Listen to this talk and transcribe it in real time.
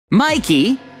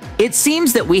Mikey, it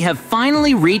seems that we have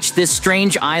finally reached this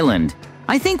strange island.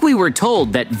 I think we were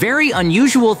told that very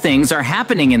unusual things are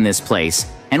happening in this place,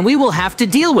 and we will have to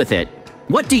deal with it.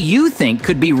 What do you think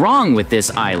could be wrong with this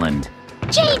island?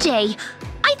 JJ,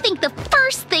 I think the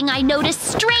first thing I noticed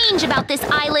strange about this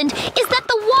island is that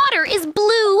the water is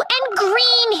blue and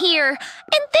green here,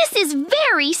 and this is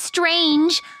very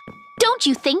strange. Don't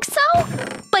you think so?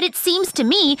 But it seems to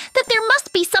me that there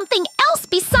must be something else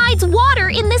besides water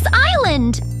in this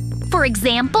island. For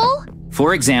example?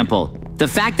 For example, the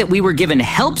fact that we were given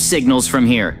help signals from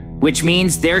here, which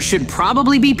means there should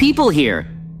probably be people here.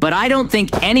 But I don't think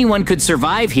anyone could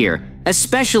survive here,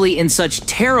 especially in such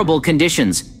terrible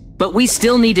conditions. But we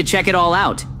still need to check it all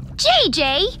out.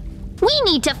 JJ, we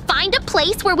need to find a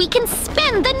place where we can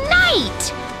spend the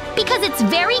night. Because it's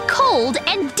very cold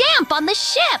and damp on the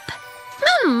ship.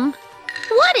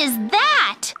 What is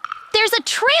that? There's a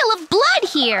trail of blood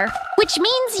here, which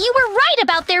means you were right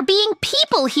about there being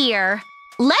people here.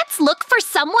 Let's look for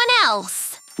someone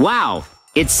else. Wow,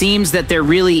 it seems that there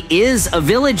really is a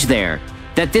village there.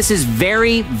 That this is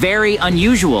very, very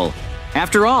unusual.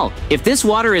 After all, if this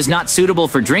water is not suitable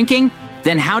for drinking,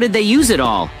 then how did they use it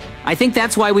all? I think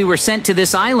that's why we were sent to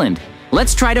this island.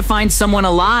 Let's try to find someone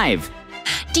alive.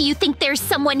 Do you think there's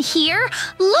someone here?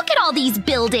 Look at all these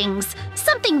buildings.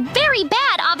 Something very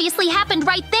bad obviously happened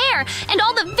right there, and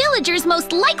all the villagers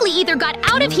most likely either got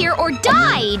out of here or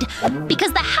died.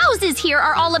 Because the houses here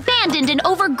are all abandoned and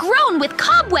overgrown with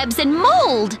cobwebs and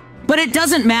mold. But it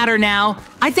doesn't matter now.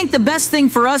 I think the best thing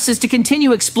for us is to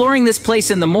continue exploring this place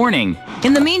in the morning.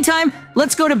 In the meantime,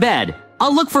 let's go to bed.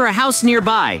 I'll look for a house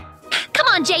nearby. Come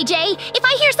on, JJ. If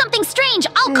I hear something strange,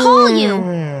 I'll call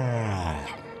you.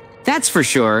 That's for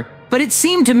sure, but it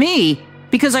seemed to me,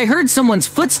 because I heard someone's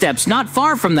footsteps not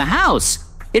far from the house.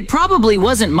 It probably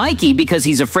wasn't Mikey because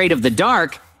he's afraid of the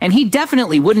dark, and he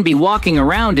definitely wouldn't be walking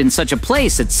around in such a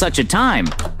place at such a time.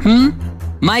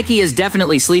 Mikey is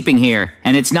definitely sleeping here,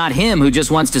 and it's not him who just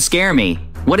wants to scare me.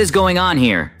 What is going on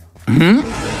here?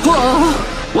 Whoa!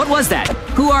 What was that?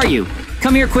 Who are you?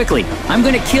 Come here quickly. I'm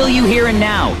gonna kill you here and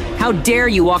now. How dare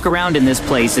you walk around in this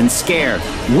place and scare?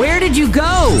 Where did you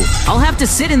go? I'll have to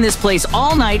sit in this place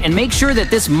all night and make sure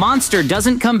that this monster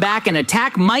doesn't come back and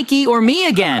attack Mikey or me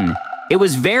again. It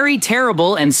was very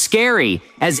terrible and scary,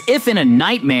 as if in a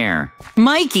nightmare.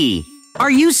 Mikey,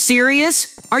 are you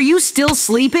serious? Are you still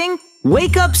sleeping?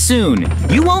 Wake up soon.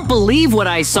 You won't believe what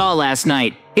I saw last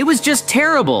night. It was just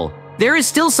terrible. There is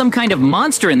still some kind of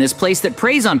monster in this place that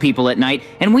preys on people at night,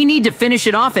 and we need to finish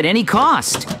it off at any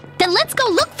cost. Then let's go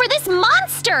look for this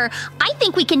monster. I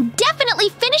think we can definitely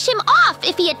finish him off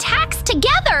if he attacks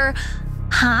together.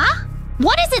 Huh?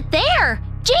 What is it there?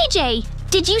 JJ,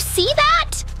 did you see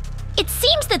that? It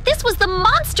seems that this was the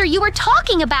monster you were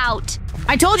talking about.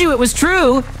 I told you it was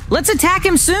true. Let's attack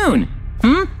him soon.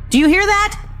 Do you hear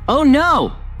that? Oh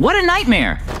no, what a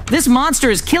nightmare. This monster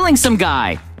is killing some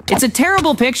guy. It's a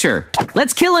terrible picture.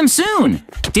 Let's kill him soon.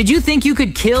 Did you think you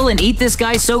could kill and eat this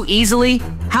guy so easily?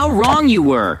 How wrong you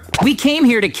were. We came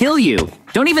here to kill you.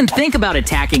 Don't even think about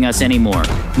attacking us anymore.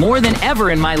 More than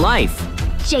ever in my life.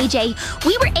 JJ,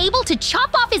 we were able to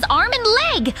chop off his arm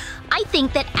and leg. I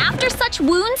think that after such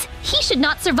wounds, he should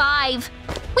not survive.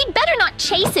 We'd better not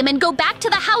chase him and go back to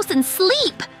the house and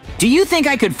sleep. Do you think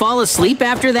I could fall asleep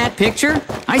after that picture?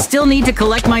 I still need to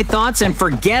collect my thoughts and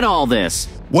forget all this.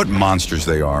 What monsters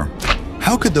they are.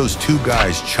 How could those two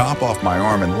guys chop off my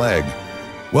arm and leg?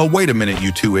 Well, wait a minute,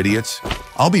 you two idiots.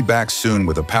 I'll be back soon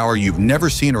with a power you've never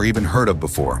seen or even heard of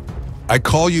before. I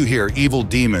call you here, evil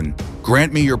demon.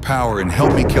 Grant me your power and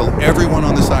help me kill everyone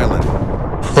on this island.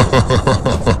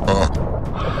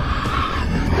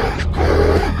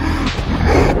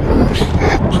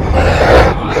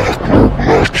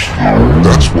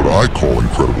 That's what I call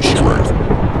incredible strength.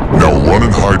 Now run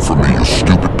and hide from me, you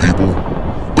stupid people.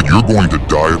 But you're going to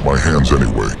die at my hands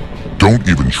anyway. Don't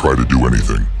even try to do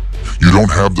anything. You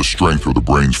don't have the strength or the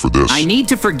brains for this. I need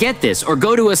to forget this or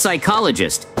go to a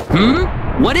psychologist.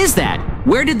 What is that?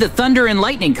 Where did the thunder and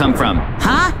lightning come from?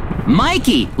 Huh?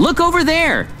 Mikey, look over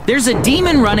there. There's a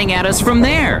demon running at us from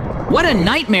there. What a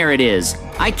nightmare it is.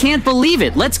 I can't believe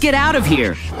it. Let's get out of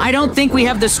here. I don't think we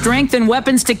have the strength and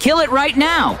weapons to kill it right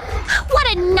now.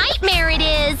 What a nightmare it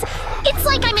is. It's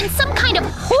like I'm in some kind of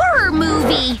horror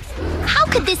movie. How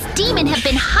could this demon have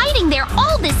been hiding there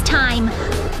all this time?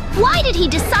 Why did he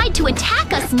decide to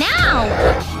attack us now?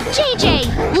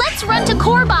 JJ, let's run to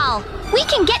Corball. We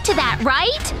can get to that,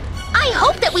 right? I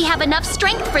hope that we have enough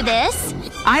strength for this.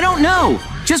 I don't know.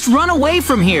 Just run away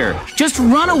from here. Just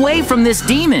run away from this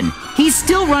demon. He's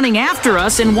still running after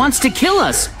us and wants to kill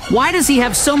us. Why does he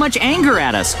have so much anger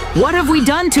at us? What have we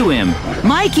done to him?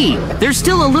 Mikey, there's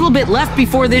still a little bit left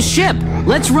before this ship.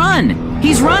 Let's run.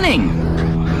 He's running.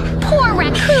 Poor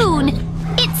raccoon!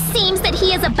 It seems that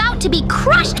he is about to be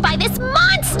crushed by this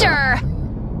monster!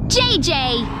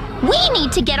 JJ, we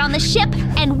need to get on the ship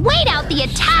and wait out the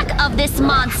attack of this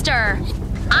monster.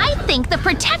 I think the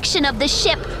protection of the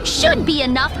ship should be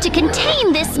enough to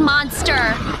contain this monster.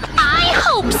 I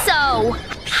hope so.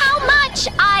 How much?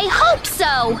 I hope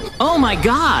so. Oh my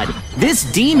god! This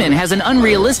demon has an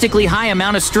unrealistically high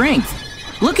amount of strength.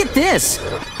 Look at this!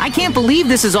 I can't believe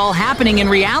this is all happening in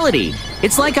reality.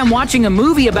 It's like I'm watching a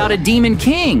movie about a demon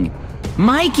king.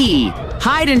 Mikey,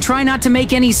 hide and try not to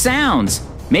make any sounds.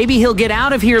 Maybe he'll get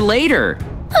out of here later.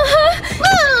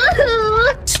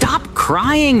 Stop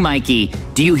crying, Mikey.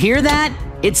 Do you hear that?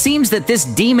 It seems that this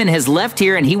demon has left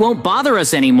here and he won't bother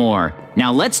us anymore.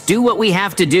 Now let's do what we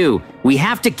have to do. We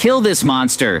have to kill this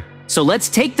monster. So let's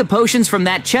take the potions from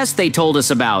that chest they told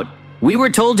us about. We were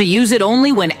told to use it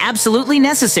only when absolutely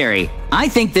necessary. I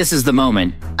think this is the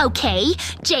moment. Okay,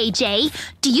 JJ,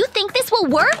 do you think this will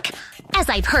work? As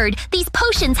I've heard, these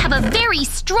potions have a very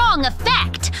strong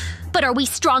effect. But are we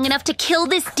strong enough to kill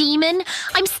this demon?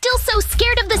 I'm still so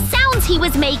scared of the sounds he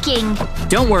was making.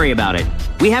 Don't worry about it.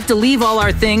 We have to leave all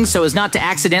our things so as not to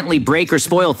accidentally break or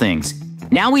spoil things.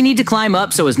 Now we need to climb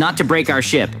up so as not to break our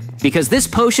ship, because this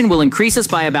potion will increase us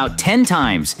by about 10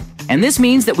 times. And this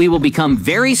means that we will become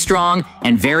very strong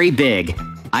and very big.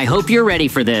 I hope you're ready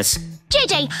for this.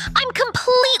 JJ, I'm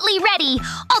completely ready,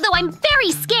 although I'm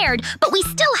very scared, but we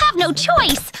still have no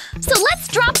choice. So let's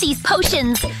drop these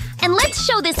potions, and let's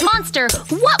show this monster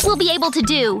what we'll be able to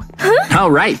do.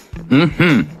 All right.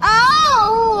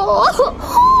 Oh!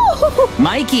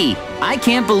 Mikey, I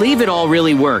can't believe it all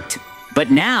really worked. But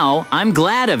now, I'm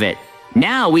glad of it.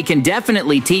 Now we can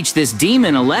definitely teach this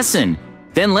demon a lesson.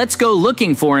 Then let's go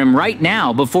looking for him right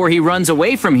now before he runs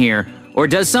away from here, or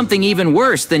does something even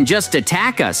worse than just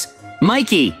attack us.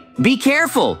 Mikey, be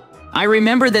careful! I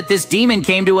remember that this demon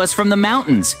came to us from the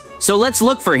mountains, so let's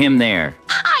look for him there.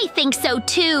 I think so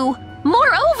too.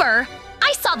 Moreover,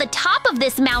 I saw the top of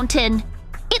this mountain.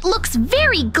 It looks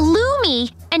very gloomy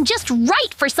and just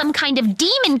right for some kind of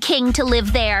demon king to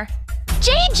live there.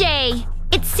 JJ,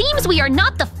 it seems we are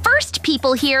not the first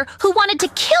people here who wanted to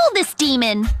kill this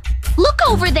demon. Look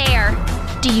over there.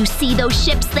 Do you see those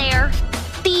ships there?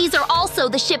 These are also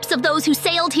the ships of those who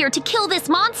sailed here to kill this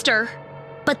monster.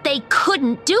 But they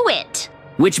couldn't do it.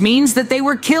 Which means that they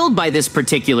were killed by this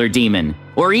particular demon,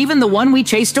 or even the one we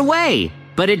chased away.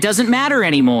 But it doesn't matter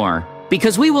anymore,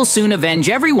 because we will soon avenge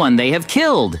everyone they have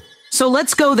killed. So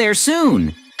let's go there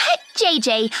soon.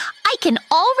 JJ, I can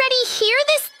already hear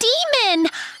this demon.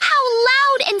 How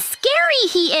loud and scary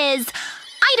he is.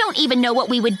 I don't even know what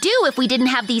we would do if we didn't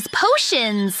have these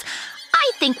potions.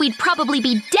 I think we'd probably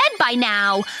be dead by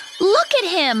now. Look at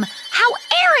him. How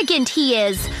arrogant he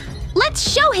is.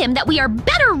 Let's show him that we are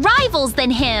better rivals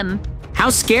than him. How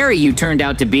scary you turned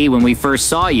out to be when we first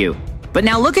saw you. But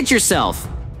now look at yourself.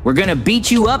 We're gonna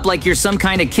beat you up like you're some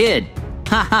kind of kid.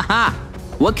 Ha ha ha.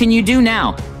 What can you do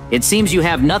now? It seems you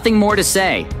have nothing more to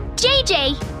say.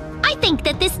 JJ, I think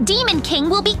that this demon king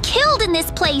will be killed in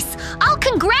this place. I'll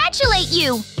congratulate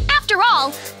you. After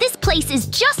all, this place is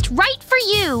just right for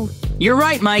you. You're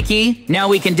right, Mikey. Now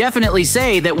we can definitely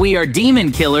say that we are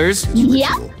demon killers.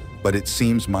 Yep. But it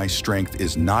seems my strength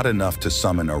is not enough to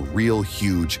summon a real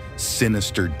huge,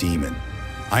 sinister demon.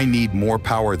 I need more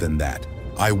power than that.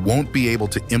 I won't be able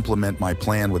to implement my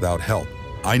plan without help.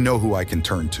 I know who I can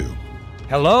turn to.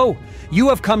 Hello? You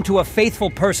have come to a faithful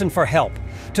person for help.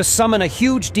 To summon a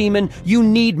huge demon, you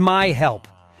need my help.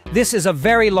 This is a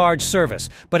very large service,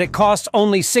 but it costs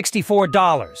only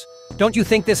 $64. Don't you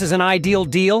think this is an ideal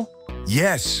deal?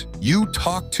 Yes, you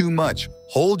talk too much.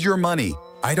 Hold your money.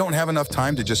 I don't have enough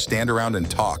time to just stand around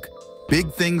and talk.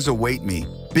 Big things await me.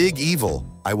 Big evil.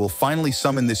 I will finally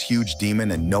summon this huge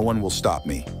demon and no one will stop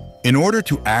me. In order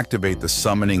to activate the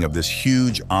summoning of this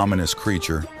huge, ominous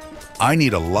creature, I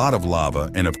need a lot of lava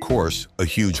and, of course, a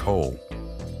huge hole.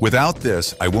 Without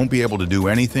this, I won't be able to do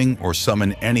anything or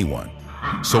summon anyone.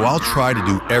 So I'll try to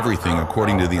do everything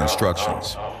according to the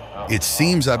instructions. It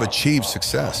seems I've achieved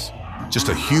success. Just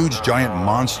a huge, giant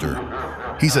monster.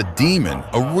 He's a demon,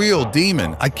 a real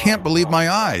demon. I can't believe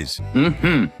my eyes.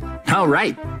 All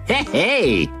right.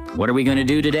 Hey! What are we gonna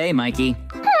do today, Mikey?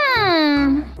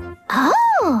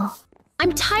 Oh.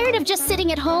 I'm tired of just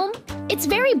sitting at home. It's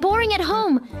very boring at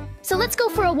home. So let's go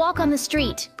for a walk on the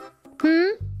street.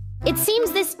 It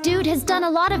seems this dude has done a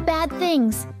lot of bad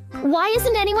things. Why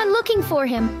isn't anyone looking for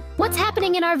him? What's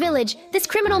happening in our village? This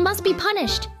criminal must be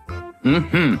punished.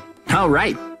 All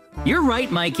right. You're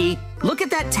right, Mikey. Look at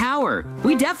that tower.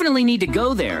 We definitely need to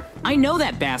go there. I know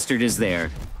that bastard is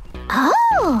there.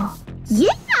 Oh,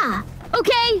 yeah.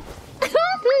 Okay.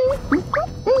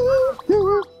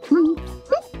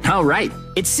 All right,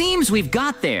 it seems we've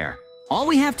got there. All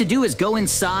we have to do is go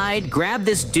inside, grab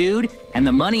this dude, and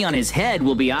the money on his head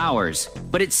will be ours.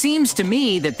 But it seems to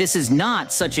me that this is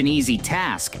not such an easy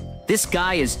task. This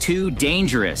guy is too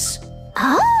dangerous.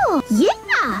 Oh,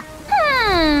 yeah.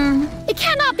 It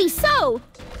cannot be so.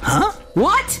 Huh?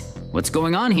 What? What's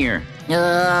going on here?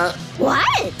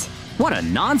 What? What a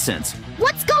nonsense.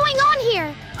 What's going on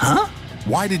here? Huh?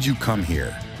 Why did you come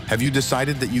here? Have you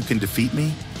decided that you can defeat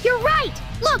me? You're right.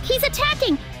 Look, he's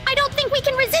attacking. I don't think we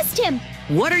can resist him.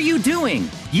 What are you doing?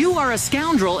 You are a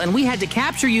scoundrel and we had to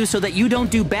capture you so that you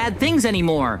don't do bad things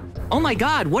anymore. Oh my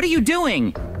God, what are you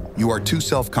doing? You are too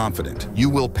self-confident. You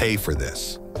will pay for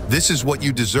this. This is what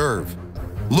you deserve.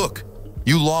 Look,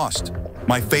 you lost,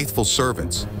 my faithful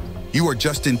servants. You are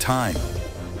just in time.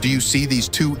 Do you see these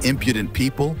two impudent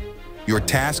people? Your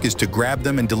task is to grab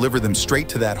them and deliver them straight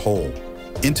to that hole,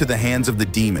 into the hands of the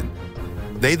demon.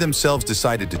 They themselves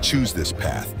decided to choose this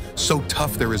path, so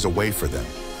tough there is a way for them.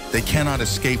 They cannot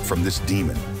escape from this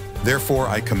demon. Therefore,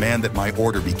 I command that my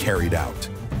order be carried out.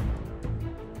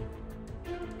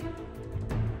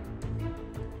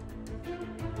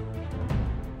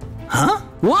 Huh?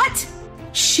 What?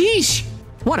 Sheesh!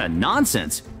 What a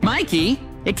nonsense. Mikey,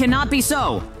 it cannot be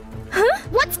so. Huh?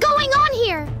 What's going on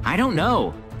here? I don't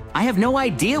know. I have no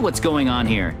idea what's going on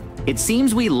here. It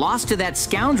seems we lost to that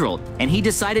scoundrel, and he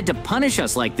decided to punish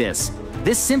us like this.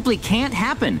 This simply can't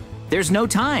happen. There's no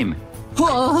time.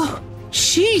 Whoa!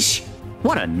 Sheesh!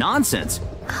 What a nonsense.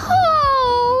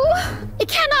 Oh, It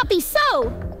cannot be so.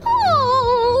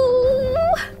 oh.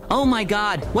 Oh my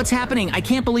God, what's happening? I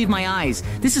can't believe my eyes.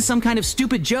 This is some kind of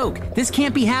stupid joke. This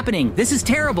can't be happening. This is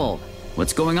terrible.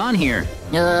 What's going on here?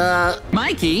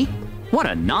 Mikey? What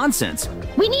a nonsense.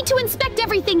 We need to inspect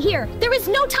everything here. There is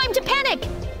no time to panic.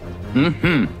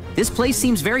 This place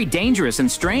seems very dangerous and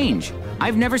strange.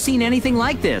 I've never seen anything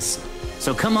like this.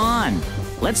 So come on,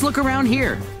 let's look around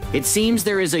here. It seems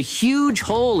there is a huge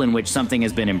hole in which something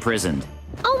has been imprisoned.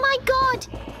 Oh my God!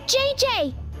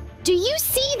 JJ! Do you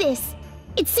see this?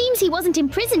 It seems he wasn't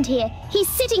imprisoned here. He's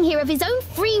sitting here of his own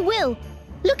free will.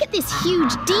 Look at this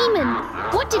huge demon.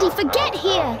 What did he forget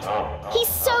here? He's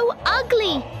so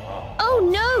ugly. Oh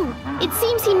no! It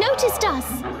seems he noticed us.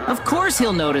 Of course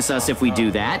he'll notice us if we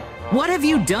do that. What have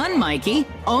you done, Mikey?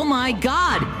 Oh my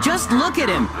God, just look at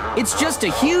him. It's just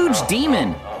a huge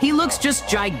demon. He looks just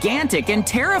gigantic and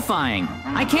terrifying.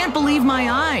 I can't believe my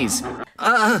eyes.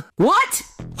 What?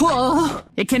 Whoa,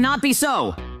 it cannot be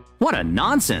so. What a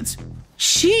nonsense.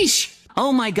 Sheesh.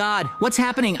 Oh my God, what's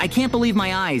happening? I can't believe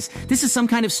my eyes. This is some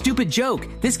kind of stupid joke.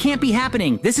 This can't be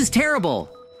happening. This is terrible.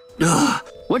 Ugh.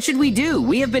 What should we do?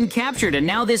 We have been captured and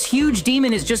now this huge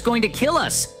demon is just going to kill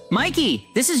us. Mikey,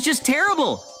 this is just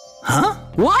terrible. Huh?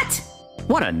 What?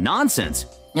 What a nonsense.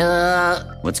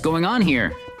 What's going on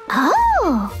here?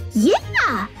 Oh,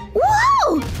 yeah!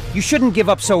 Whoa! You shouldn't give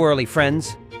up so early,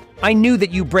 friends. I knew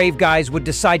that you brave guys would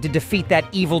decide to defeat that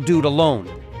evil dude alone.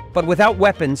 But without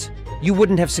weapons, you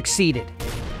wouldn't have succeeded.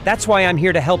 That's why I'm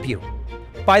here to help you.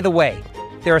 By the way,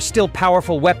 there are still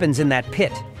powerful weapons in that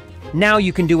pit. Now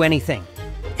you can do anything.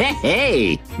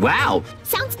 Hey, wow.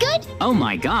 Sounds good? Oh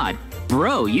my God.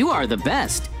 Bro, you are the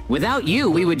best. Without you,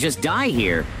 we would just die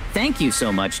here. Thank you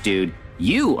so much, dude.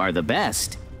 You are the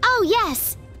best. Oh,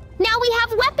 yes. Now we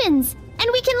have weapons, and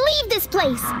we can leave this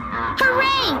place.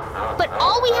 Hooray! But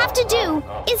all we have to do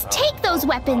is take those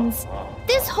weapons.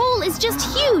 This hole is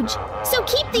just huge, so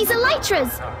keep these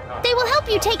elytras. They will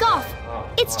help you take off.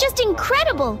 It's just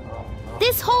incredible.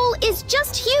 This hole is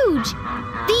just huge.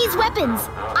 These weapons,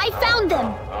 I found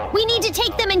them. We need to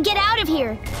take them and get out of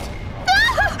here.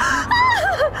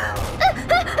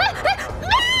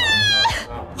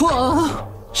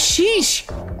 Whoa, sheesh.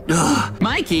 Ugh.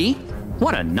 Mikey,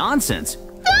 what a nonsense.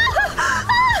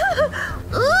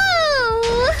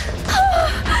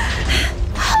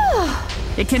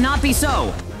 It cannot be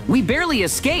so. We barely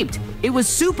escaped. It was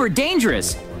super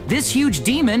dangerous. This huge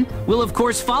demon will of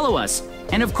course follow us.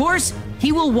 And of course,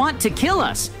 he will want to kill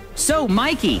us. So,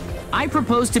 Mikey, I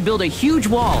propose to build a huge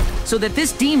wall so that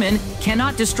this demon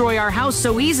cannot destroy our house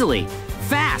so easily.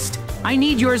 Fast! I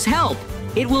need yours help.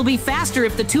 It will be faster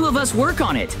if the two of us work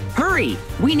on it. Hurry!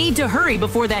 We need to hurry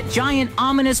before that giant,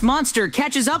 ominous monster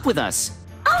catches up with us.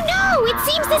 Oh no! It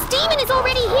seems this demon is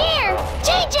already here!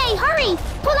 JJ, hurry!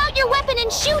 Pull out your weapon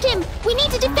and shoot him! We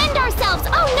need to defend ourselves!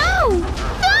 Oh no!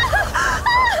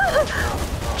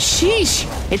 Sheesh!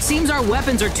 It seems our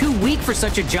weapons are too weak for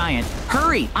such a giant.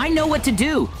 Hurry! I know what to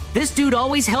do. This dude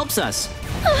always helps us.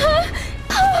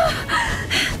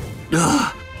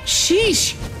 Ugh,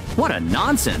 sheesh. What a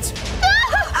nonsense.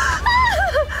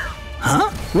 Huh?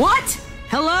 What?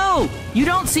 Hello? You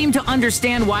don't seem to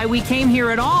understand why we came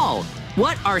here at all.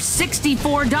 What are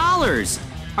 $64?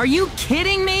 Are you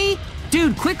kidding me?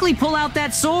 Dude, quickly pull out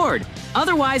that sword.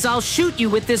 Otherwise, I'll shoot you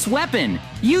with this weapon.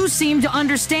 You seem to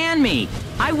understand me.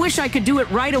 I wish I could do it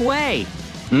right away.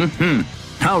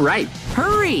 All right,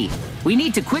 hurry. We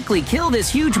need to quickly kill this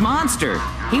huge monster.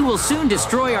 He will soon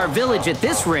destroy our village at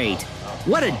this rate.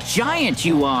 What a giant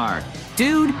you are.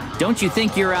 Dude, don't you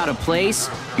think you're out of place?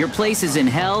 Your place is in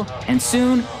hell, and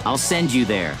soon I'll send you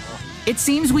there. It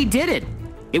seems we did it.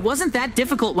 It wasn't that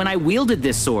difficult when I wielded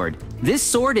this sword. This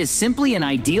sword is simply an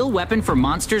ideal weapon for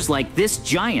monsters like this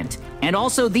giant, and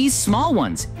also these small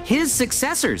ones, his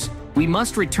successors. We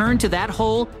must return to that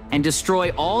hole and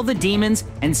destroy all the demons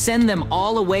and send them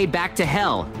all away back to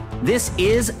hell. This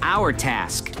is our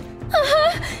task.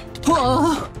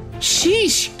 Whoa,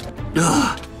 sheesh.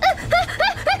 Ugh.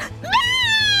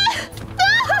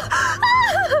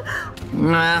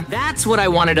 That's what I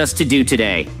wanted us to do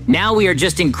today. Now we are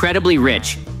just incredibly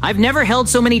rich. I've never held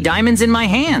so many diamonds in my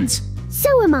hands.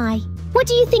 So am I. What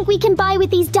do you think we can buy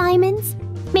with these diamonds?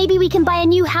 Maybe we can buy a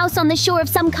new house on the shore of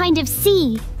some kind of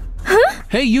sea. Huh?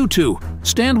 Hey, you two,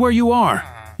 stand where you are.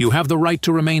 You have the right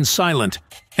to remain silent.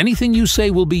 Anything you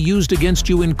say will be used against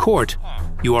you in court.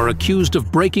 You are accused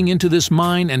of breaking into this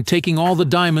mine and taking all the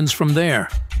diamonds from there.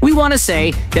 We want to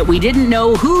say that we didn't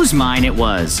know whose mine it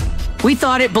was. We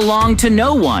thought it belonged to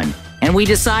no one, and we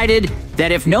decided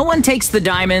that if no one takes the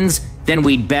diamonds, then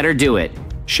we'd better do it.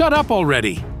 Shut up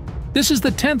already. This is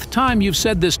the 10th time you've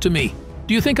said this to me.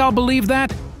 Do you think I'll believe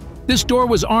that? This door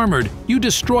was armored, you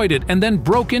destroyed it, and then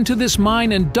broke into this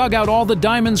mine and dug out all the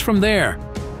diamonds from there.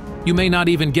 You may not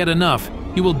even get enough.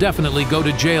 You will definitely go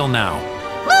to jail now.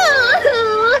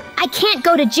 I can't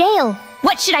go to jail.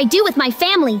 What should I do with my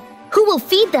family? Who will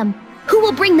feed them? Who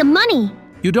will bring the money?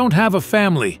 You don't have a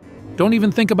family. Don't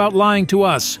even think about lying to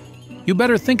us. You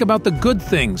better think about the good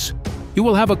things. You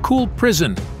will have a cool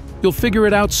prison. You'll figure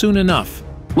it out soon enough.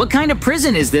 What kind of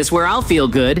prison is this where I'll feel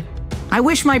good? I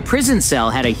wish my prison cell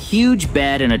had a huge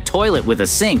bed and a toilet with a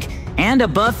sink and a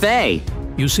buffet.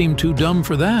 You seem too dumb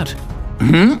for that.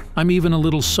 I'm even a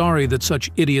little sorry that such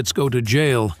idiots go to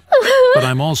jail. But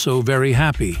I'm also very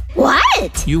happy.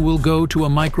 What? You will go to a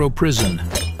micro prison.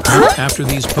 After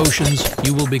these potions,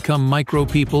 you will become micro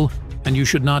people, and you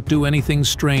should not do anything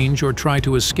strange or try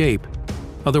to escape.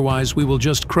 Otherwise, we will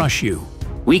just crush you.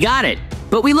 We got it,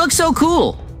 but we look so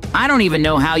cool. I don't even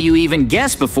know how you even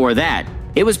guessed before that.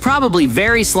 It was probably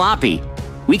very sloppy.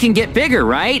 We can get bigger,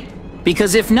 right?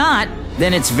 Because if not,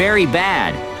 then it's very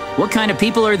bad. What kind of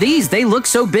people are these? They look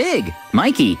so big.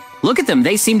 Mikey, look at them.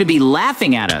 They seem to be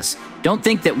laughing at us. Don't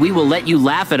think that we will let you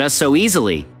laugh at us so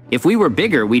easily. If we were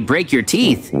bigger, we'd break your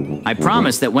teeth. I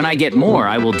promise that when I get more,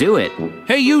 I will do it.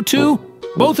 Hey, you two!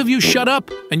 Both of you shut up,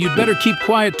 and you'd better keep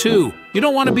quiet too. You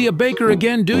don't want to be a baker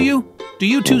again, do you? Do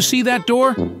you two see that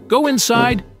door? Go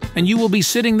inside, and you will be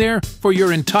sitting there for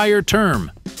your entire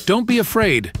term. Don't be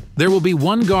afraid. There will be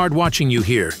one guard watching you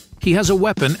here. He has a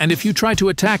weapon, and if you try to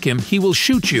attack him, he will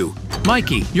shoot you.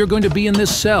 Mikey, you're going to be in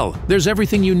this cell. There's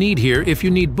everything you need here. If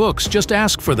you need books, just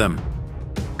ask for them.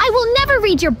 I will never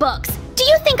read your books. Do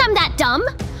you think I'm that dumb?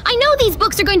 I know these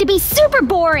books are going to be super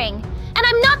boring, and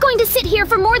I'm not going to sit here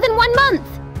for more than 1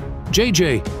 month.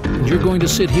 JJ, you're going to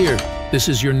sit here. This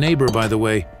is your neighbor, by the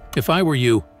way. If I were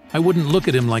you, I wouldn't look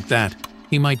at him like that.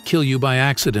 He might kill you by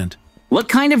accident. What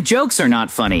kind of jokes are not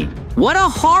funny? What a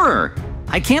horror!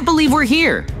 I can't believe we're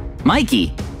here. Mikey,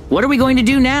 what are we going to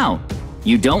do now?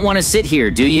 You don't want to sit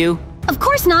here, do you? Of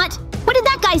course not. What did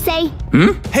that guy say?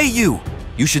 Hey you!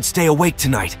 You should stay awake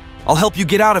tonight. I'll help you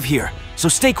get out of here, so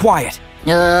stay quiet.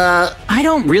 I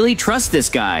don't really trust this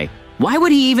guy. Why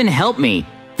would he even help me?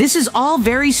 This is all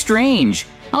very strange.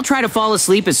 I'll try to fall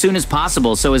asleep as soon as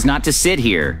possible so as not to sit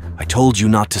here. I told you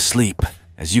not to sleep.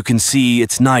 As you can see,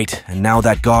 it's night, and now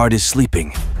that guard is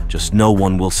sleeping. Just no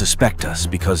one will suspect us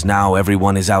because now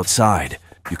everyone is outside.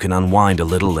 You can unwind a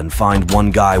little and find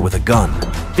one guy with a gun.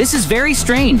 This is very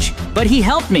strange, but he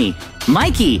helped me.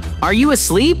 Mikey, are you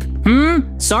asleep?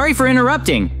 Sorry for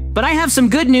interrupting, but I have some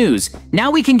good news.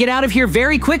 Now we can get out of here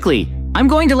very quickly. I'm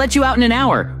going to let you out in an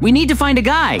hour. We need to find a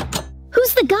guy.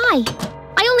 Who's the guy?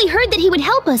 I only heard that he would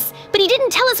help us, but he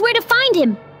didn't tell us where to find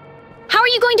him. How are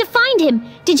you going to find him?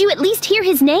 Did you at least hear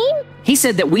his name? He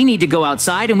said that we need to go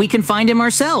outside and we can find him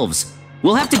ourselves.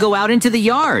 We'll have to go out into the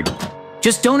yard.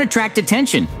 Just don't attract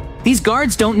attention. These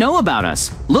guards don't know about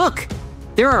us. Look,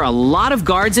 there are a lot of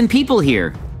guards and people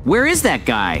here. Where is that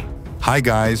guy? Hi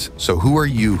guys, so who are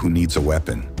you who needs a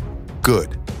weapon?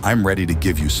 Good, I'm ready to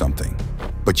give you something.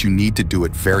 but you need to do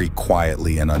it very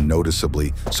quietly and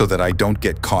unnoticeably so that I don't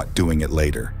get caught doing it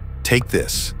later. Take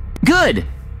this. Good.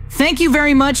 Thank you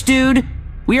very much, dude.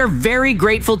 We are very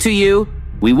grateful to you.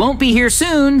 We won't be here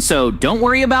soon, so don't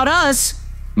worry about us.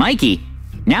 Mikey,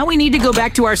 now we need to go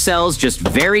back to our cells just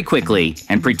very quickly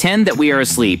and pretend that we are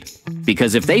asleep.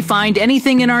 Because if they find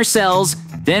anything in our cells,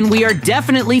 then we are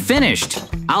definitely finished.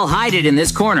 I'll hide it in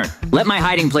this corner. Let my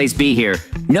hiding place be here.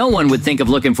 No one would think of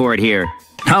looking for it here.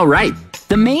 All right.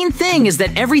 The main thing is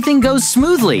that everything goes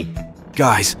smoothly.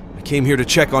 Guys, I came here to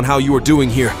check on how you are doing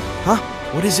here. Huh?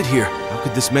 What is it here? How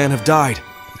could this man have died?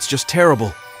 It's just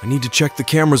terrible. I need to check the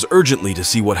cameras urgently to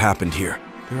see what happened here.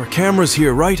 There are cameras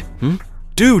here, right?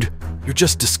 Dude, you're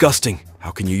just disgusting.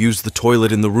 How can you use the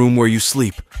toilet in the room where you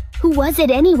sleep? Who was it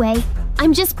anyway?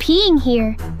 I'm just peeing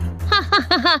here. Ha ha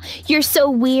ha ha, you're so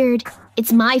weird.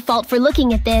 It's my fault for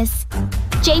looking at this.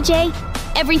 JJ,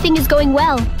 everything is going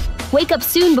well. Wake up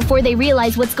soon before they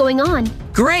realize what's going on.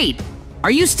 Great!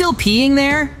 Are you still peeing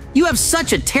there? You have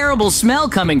such a terrible smell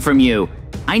coming from you.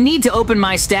 I need to open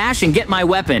my stash and get my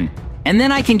weapon. And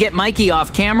then I can get Mikey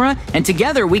off camera, and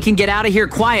together we can get out of here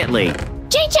quietly.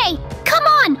 JJ, come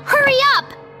on, hurry up!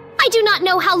 I do not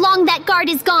know how long that guard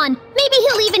is gone. Maybe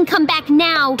he'll even come back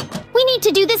now. We need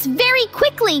to do this very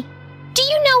quickly. Do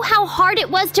you know how hard it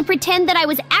was to pretend that I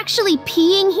was actually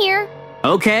peeing here?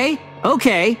 Okay,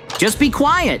 just be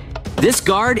quiet. This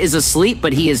guard is asleep,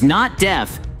 but he is not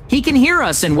deaf. He can hear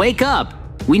us and wake up.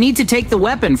 We need to take the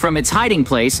weapon from its hiding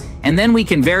place, and then we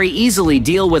can very easily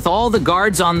deal with all the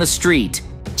guards on the street.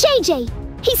 JJ,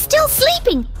 he's still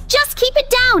sleeping. Just keep it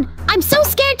down. I'm so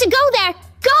scared to go there.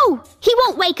 Go! He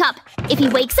won't wake up. If he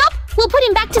wakes up, we'll put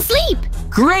him back to sleep.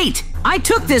 Great! I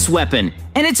took this weapon,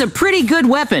 and it's a pretty good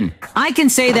weapon. I can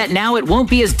say that now it won't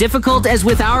be as difficult as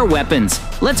with our weapons.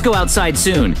 Let's go outside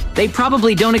soon. They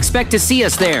probably don't expect to see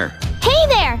us there. Hey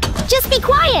there! Just be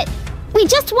quiet. We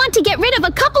just want to get rid of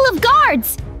a couple of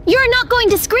guards. You're not going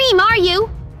to scream, are you?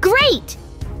 Great!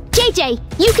 JJ,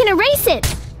 you can erase it.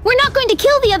 We're not going to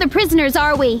kill the other prisoners,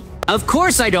 are we? Of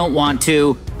course I don't want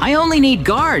to. I only need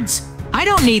guards. I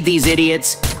don't need these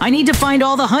idiots. I need to find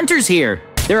all the hunters here.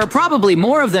 There are probably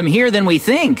more of them here than we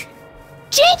think.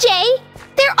 JJ!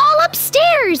 They're all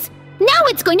upstairs! Now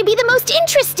it's going to be the most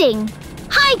interesting!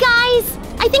 Hi, guys!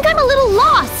 I think I'm a little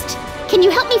lost. Can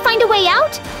you help me find a way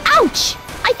out? Ouch!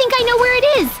 I think I know where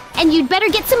it is, and you'd better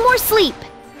get some more sleep.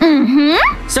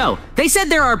 So, they said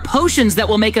there are potions that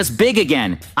will make us big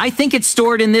again. I think it's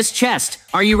stored in this chest.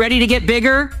 Are you ready to get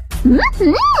bigger?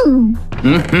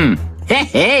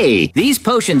 Hey! These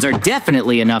potions are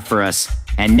definitely enough for us.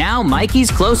 And now Mikey's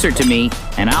closer to me,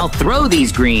 and I'll throw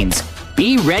these greens.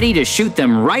 Be ready to shoot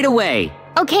them right away.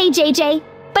 Okay, JJ,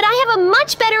 but I have a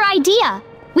much better idea.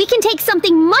 We can take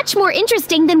something much more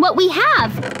interesting than what we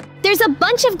have. There's a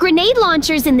bunch of grenade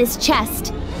launchers in this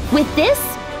chest. With this,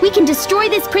 we can destroy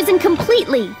this prison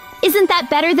completely. Isn't that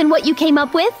better than what you came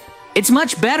up with? It's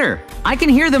much better. I can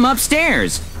hear them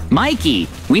upstairs. Mikey,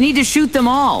 we need to shoot them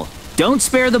all. Don't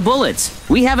spare the bullets.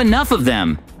 We have enough of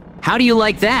them. How do you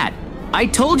like that? I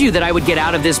told you that I would get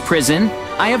out of this prison.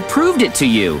 I have proved it to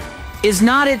you. Is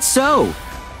not it so?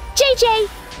 JJ,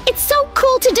 it's so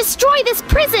cool to destroy this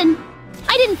prison.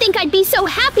 I didn't think I'd be so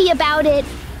happy about it.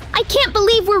 I can't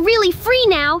believe we're really free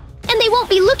now, and they won't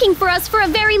be looking for us for a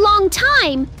very long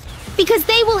time. Because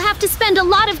they will have to spend a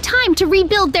lot of time to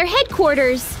rebuild their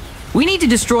headquarters. We need to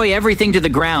destroy everything to the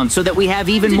ground so that we have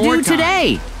even more time.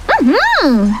 Today. What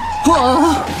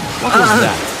was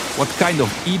that? What kind of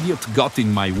idiot got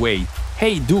in my way?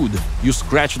 Hey dude, you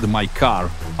scratched my car.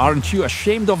 Aren't you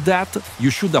ashamed of that? You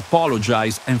should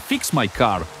apologize and fix my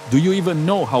car. Do you even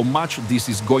know how much this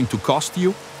is going to cost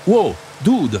you? Whoa,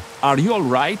 dude, are you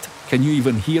alright? Can you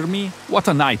even hear me? What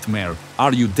a nightmare.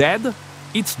 Are you dead?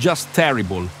 It's just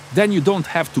terrible. Then you don't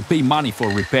have to pay money for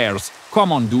repairs.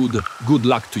 Come on dude, good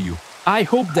luck to you. I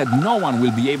hope that no one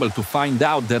will be able to find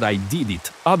out that I did it.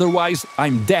 Otherwise,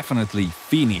 I'm definitely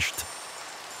finished.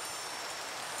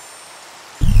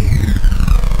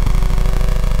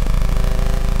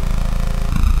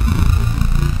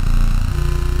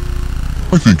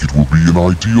 I think it will be an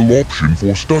ideal option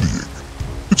for studying.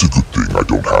 It's a good thing I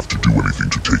don't have to do anything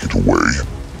to take it away.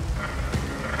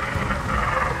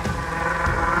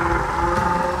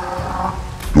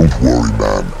 Don't worry,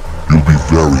 man. You'll be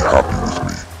very happy with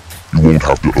me. You won't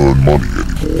have to earn money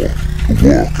anymore, to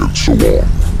work and so on.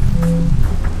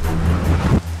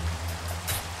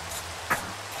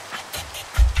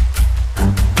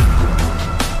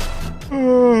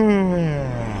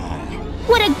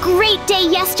 What a great day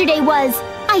yesterday was!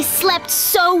 I slept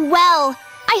so well!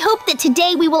 I hope that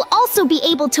today we will also be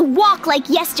able to walk like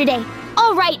yesterday.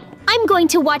 All right, I'm going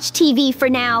to watch TV for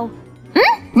now.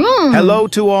 Hello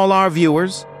to all our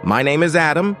viewers. My name is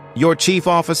Adam, your chief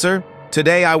officer.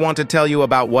 Today I want to tell you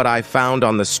about what I found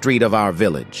on the street of our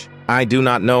village. I do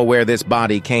not know where this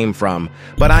body came from,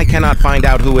 but I cannot find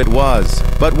out who it was.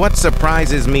 But what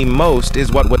surprises me most is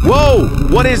Whoa!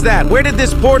 What is that? Where did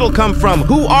this portal come from?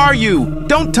 Who are you?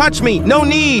 Don't touch me! No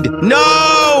need!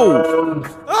 No!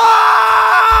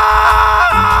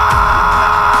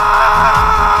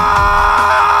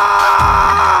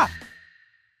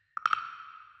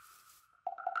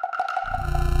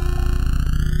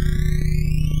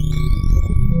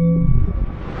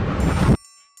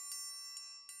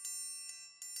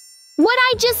 What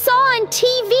I just saw on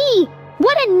TV!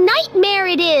 What a nightmare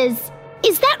it is!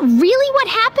 Is that really what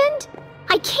happened?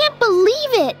 I can't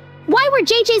believe it! Why were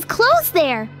JJ's clothes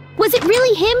there? Was it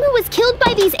really him who was killed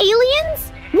by these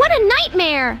aliens? What a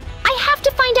nightmare! I have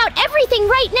to find out everything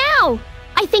right now!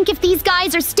 I think if these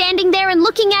guys are standing there and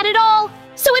looking at it all,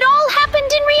 so it all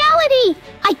happened in reality!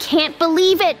 I can't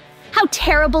believe it! How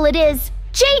terrible it is!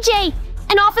 JJ!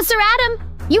 And Officer Adam!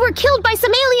 You were killed by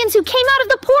some aliens who came out of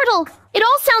the portal! It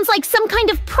all sounds like some kind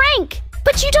of prank!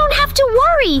 But you don't have to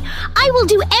worry! I will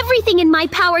do everything in my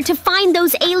power to find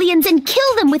those aliens and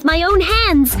kill them with my own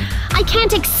hands! I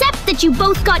can't accept that you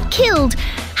both got killed!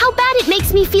 How bad it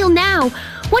makes me feel now!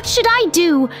 What should I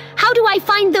do? How do I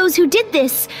find those who did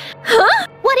this? Huh?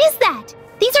 What is that?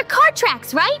 These are car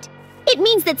tracks, right? It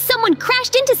means that someone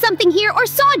crashed into something here or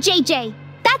saw JJ!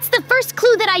 That's the first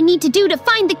clue that I need to do to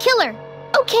find the killer!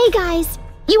 Okay, guys.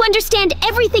 You understand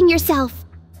everything yourself.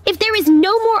 If there is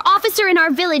no more officer in our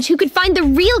village who could find the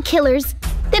real killers,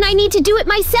 then I need to do it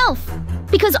myself.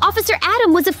 Because Officer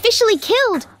Adam was officially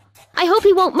killed. I hope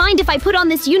he won't mind if I put on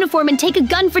this uniform and take a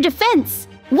gun for defense.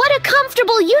 What a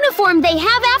comfortable uniform they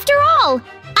have after all!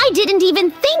 I didn't even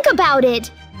think about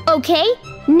it. Okay,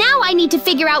 now I need to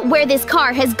figure out where this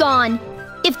car has gone.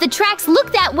 If the tracks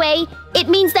look that way, it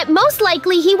means that most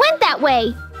likely he went that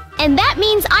way. And that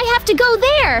means I have to go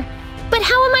there. But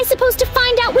how am I supposed to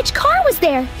find out which car was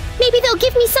there? Maybe they'll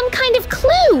give me some kind of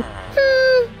clue.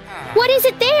 What is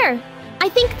it there? I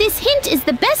think this hint is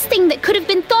the best thing that could have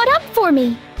been thought up for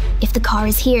me. If the car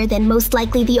is here, then most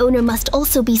likely the owner must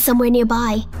also be somewhere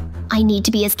nearby. I need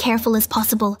to be as careful as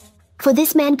possible, for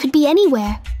this man could be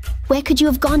anywhere. Where could you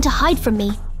have gone to hide from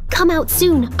me? Come out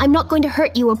soon. I'm not going to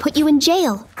hurt you or put you in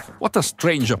jail. What a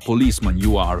strange policeman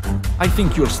you are. I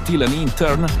think you're still an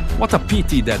intern. What a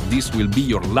pity that this will be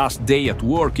your last day at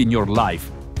work in your life.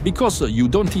 Because you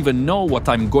don't even know what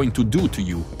I'm going to do to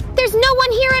you. There's no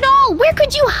one here at all! Where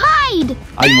could you hide?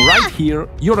 I'm right here.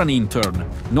 You're an intern.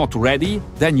 Not ready?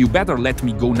 Then you better let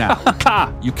me go now.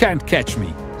 Ha! You can't catch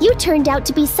me. You turned out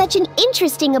to be such an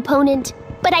interesting opponent.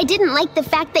 But I didn't like the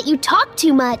fact that you talked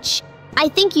too much. I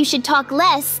think you should talk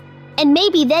less. And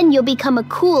maybe then you'll become a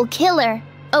cool killer.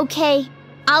 Okay,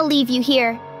 I'll leave you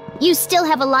here. You still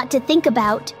have a lot to think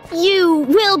about. You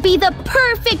will be the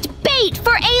perfect bait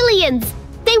for aliens!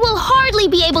 They will hardly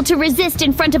be able to resist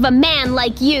in front of a man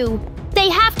like you. They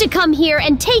have to come here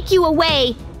and take you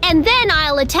away, and then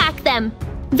I'll attack them.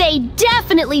 They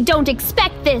definitely don't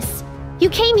expect this. You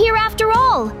came here after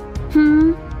all.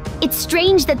 It's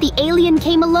strange that the alien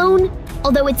came alone,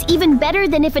 although it's even better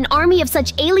than if an army of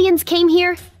such aliens came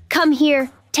here. Come here,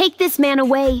 take this man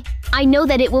away. I know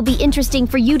that it will be interesting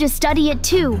for you to study it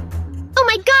too. Oh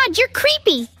my God, you're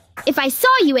creepy! If I saw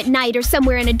you at night or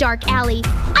somewhere in a dark alley,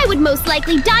 I would most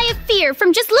likely die of fear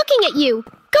from just looking at you.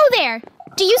 Go there.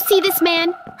 Do you see this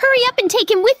man? Hurry up and take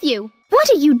him with you. What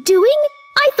are you doing?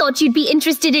 I thought you'd be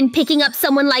interested in picking up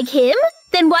someone like him.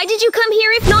 Then why did you come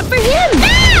here if not for him?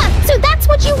 Ah! So that's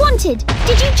what you wanted.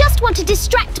 Did you just want to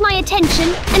distract my attention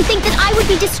and think that I would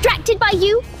be distracted by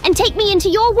you and take me into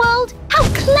your world? How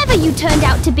clever you turned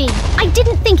out to be. I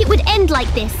didn't think it would end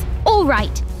like this. All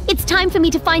right. It's time for me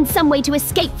to find some way to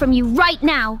escape from you right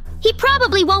now. He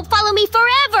probably won't follow me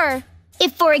forever.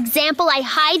 If, for example, I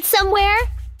hide somewhere,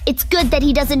 it's good that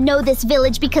he doesn't know this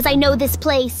village because I know this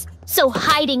place. So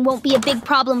hiding won't be a big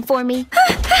problem for me.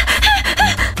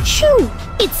 Shoo!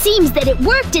 It seems that it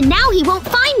worked and now he won't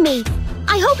find me.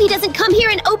 I hope he doesn't come here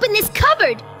and open this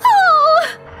cupboard. Oh!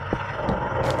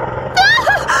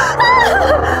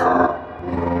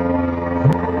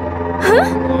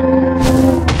 Huh?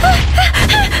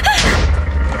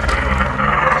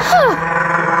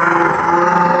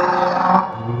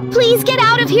 Please get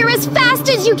out of here as fast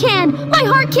as you can! My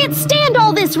heart can't stand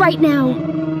all this right now!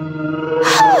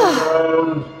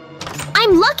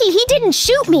 I'm lucky he didn't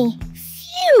shoot me!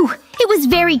 Phew! It was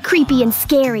very creepy and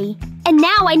scary. And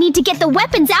now I need to get the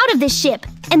weapons out of this ship!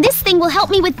 And this thing will help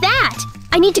me with that!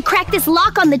 I need to crack this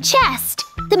lock on the chest!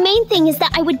 The main thing is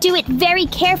that I would do it very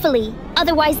carefully.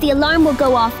 Otherwise, the alarm will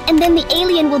go off, and then the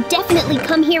alien will definitely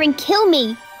come here and kill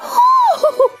me.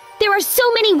 There are so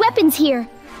many weapons here.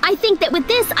 I think that with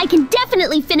this, I can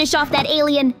definitely finish off that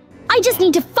alien. I just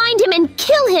need to find him and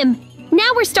kill him. Now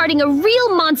we're starting a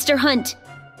real monster hunt.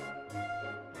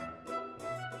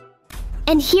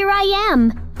 And here I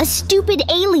am, a stupid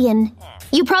alien.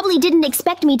 You probably didn't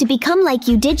expect me to become like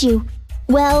you, did you?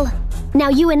 Well, now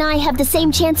you and I have the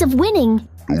same chance of winning.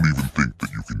 Don't even think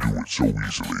that you can do it so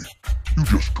easily. You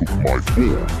just took my form,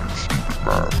 you stupid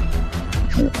man.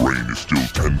 Your brain is still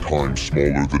 10 times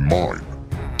smaller than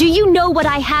mine. Do you know what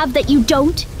I have that you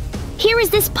don't? Here is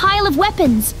this pile of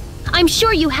weapons. I'm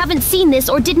sure you haven't seen this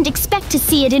or didn't expect to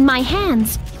see it in my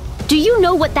hands. Do you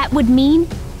know what that would mean?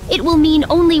 It will mean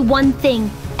only one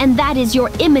thing, and that is your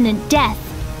imminent death.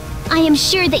 I am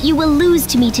sure that you will lose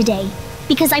to me today,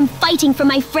 because I'm fighting for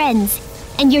my friends,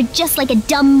 and you're just like a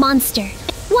dumb monster.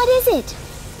 What is it?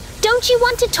 Don't you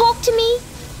want to talk to me?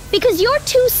 Because you're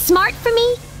too smart for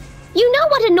me? You know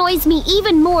what annoys me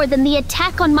even more than the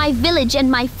attack on my village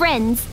and my friends?